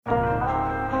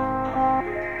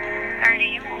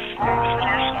What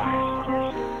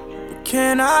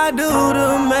can I do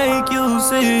to make you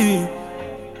see?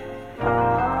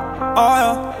 Oh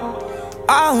yeah,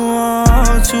 I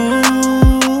want you,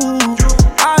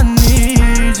 I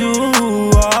need you.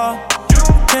 What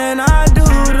can I do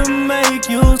to make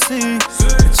you see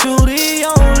that you the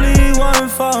only one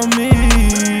for me?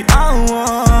 I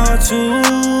want you,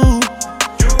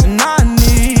 and I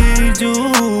need you.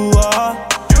 What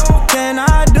can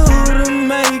I do to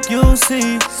make you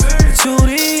see that you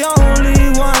the only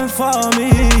one for me?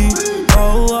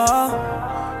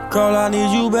 Girl, I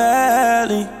need you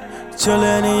badly.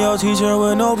 Chillin' in your t-shirt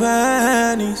with no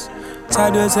panties.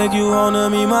 Type to take you home to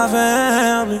meet my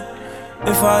family.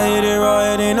 If I hit it raw,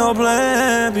 it ain't no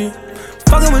plan B.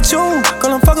 Fuckin' with you,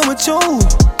 girl, I'm fuckin' with you.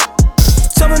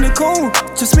 Jumpin' the cool,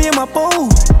 just me and my boo.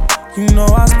 You know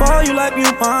I spoil you like you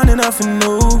buying nothing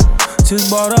new. Just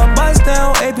bought a bus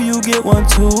down, AP, you get one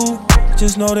too.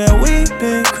 Just know that we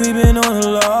been creepin' on the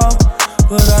low.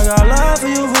 But I got love for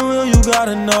you, for real, you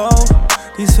gotta know.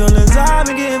 These feelings I've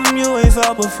been getting from you ain't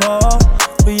felt before.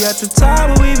 We at the top,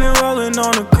 but we been rolling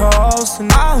on the coast.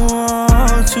 And I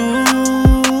want you,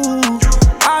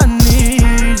 I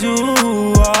need you.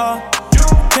 What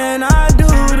can I do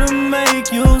to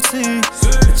make you see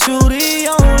that you the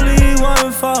only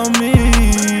one for me?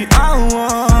 I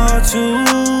want you,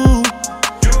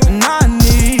 and I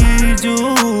need you.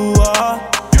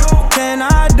 What can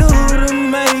I do to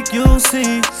make you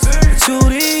see that you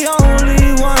the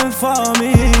only one for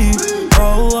me?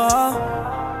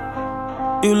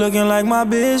 You looking like my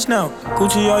bitch now.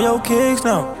 Gucci all your kicks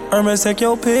now. Hermes take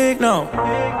your pick now.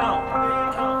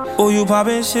 Oh, you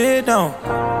poppin' shit down.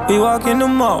 We walk in the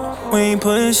mall, we ain't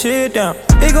putting shit down.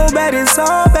 It go bad, it's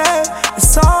all bad,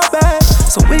 it's all bad.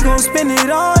 So we gon' spend it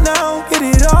all now, get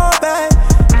it all back.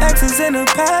 Exes in the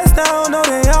past now, know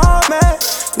they all mad.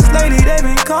 This lady, they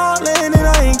been callin' and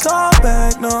I ain't called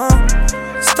back, no.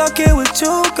 Stuck here with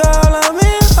you, girl, I'm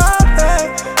in my bag.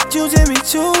 You Jimmy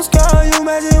Choose, girl, you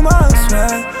matching my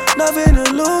swag. Nothing to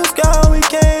lose, girl, we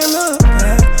can't look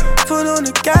back. Foot on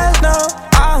the gas now,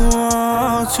 I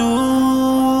want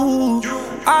you,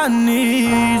 I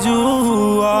need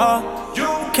you.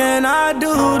 What can I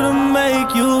do to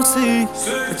make you see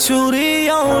that you the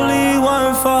only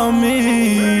one for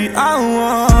me? I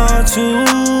want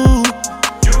you.